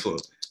 Wonderful.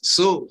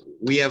 So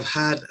we have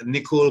had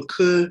Nicole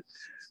Kerr.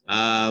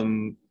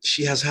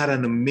 She has had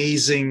an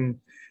amazing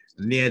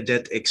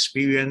near-death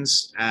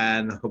experience,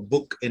 and her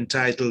book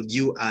entitled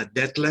You Are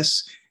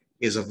Deathless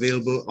is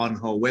available on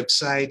her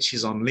website.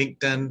 She's on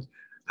LinkedIn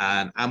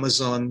and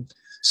Amazon.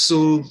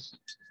 So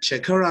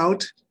check her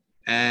out,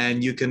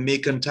 and you can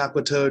make contact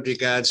with her with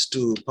regards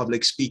to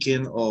public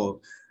speaking or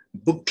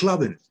book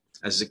clubbing,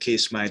 as the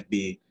case might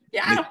be.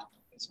 Yeah.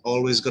 It's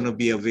always going to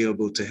be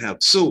available to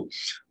help. So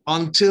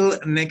until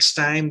next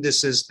time,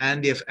 this is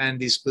Andy of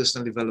Andy's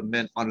Personal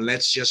Development on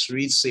Let's Just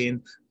Read,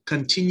 saying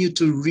continue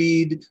to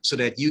read so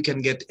that you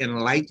can get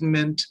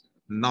enlightenment,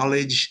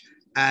 knowledge,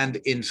 and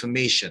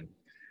information.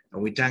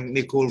 And we thank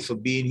Nicole for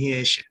being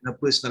here, sharing her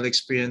personal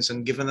experience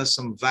and giving us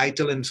some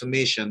vital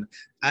information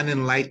and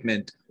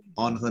enlightenment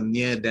on her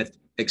near-death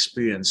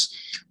experience.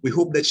 We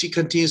hope that she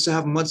continues to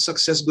have much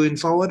success going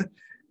forward,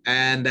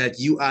 and that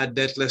You Are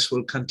Deathless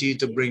will continue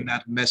to bring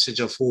that message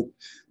of hope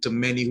to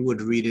many who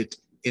would read it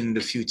in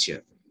the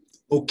future.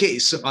 Okay,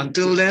 so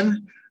until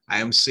then,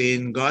 I am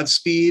saying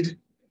Godspeed,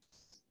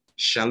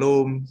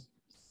 Shalom,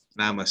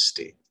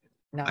 Namaste.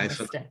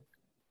 Namaste.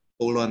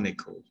 Hold on,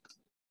 Nicole.